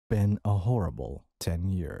been a horrible 10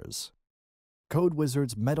 years. Code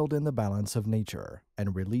wizards meddled in the balance of nature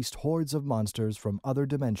and released hordes of monsters from other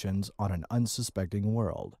dimensions on an unsuspecting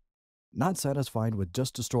world. Not satisfied with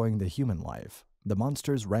just destroying the human life, the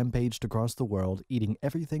monsters rampaged across the world, eating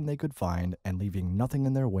everything they could find and leaving nothing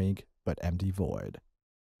in their wake but empty void.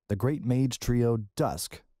 The great mage trio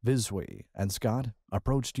Dusk, Viswy, and Scott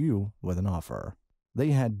approached you with an offer.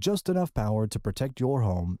 They had just enough power to protect your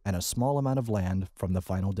home and a small amount of land from the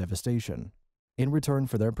final devastation. In return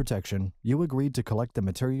for their protection, you agreed to collect the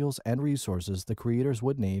materials and resources the creators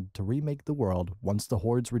would need to remake the world once the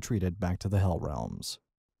hordes retreated back to the Hell Realms.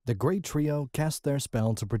 The great trio cast their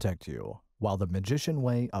spell to protect you, while the magician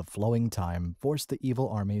way of flowing time forced the evil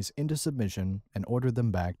armies into submission and ordered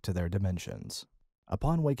them back to their dimensions.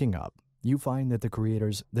 Upon waking up, you find that the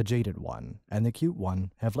creators, the Jaded One and the Cute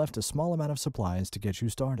One, have left a small amount of supplies to get you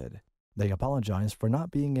started. They apologize for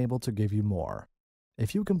not being able to give you more.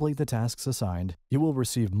 If you complete the tasks assigned, you will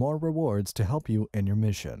receive more rewards to help you in your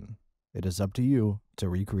mission. It is up to you to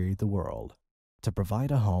recreate the world, to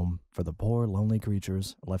provide a home for the poor, lonely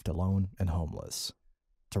creatures left alone and homeless,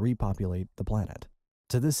 to repopulate the planet.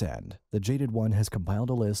 To this end, the Jaded One has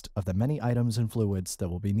compiled a list of the many items and fluids that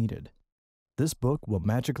will be needed. This book will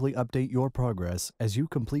magically update your progress as you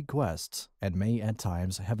complete quests, and may at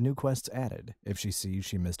times have new quests added if she sees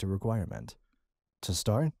she missed a requirement. To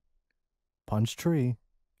start, punch tree,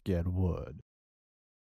 get wood.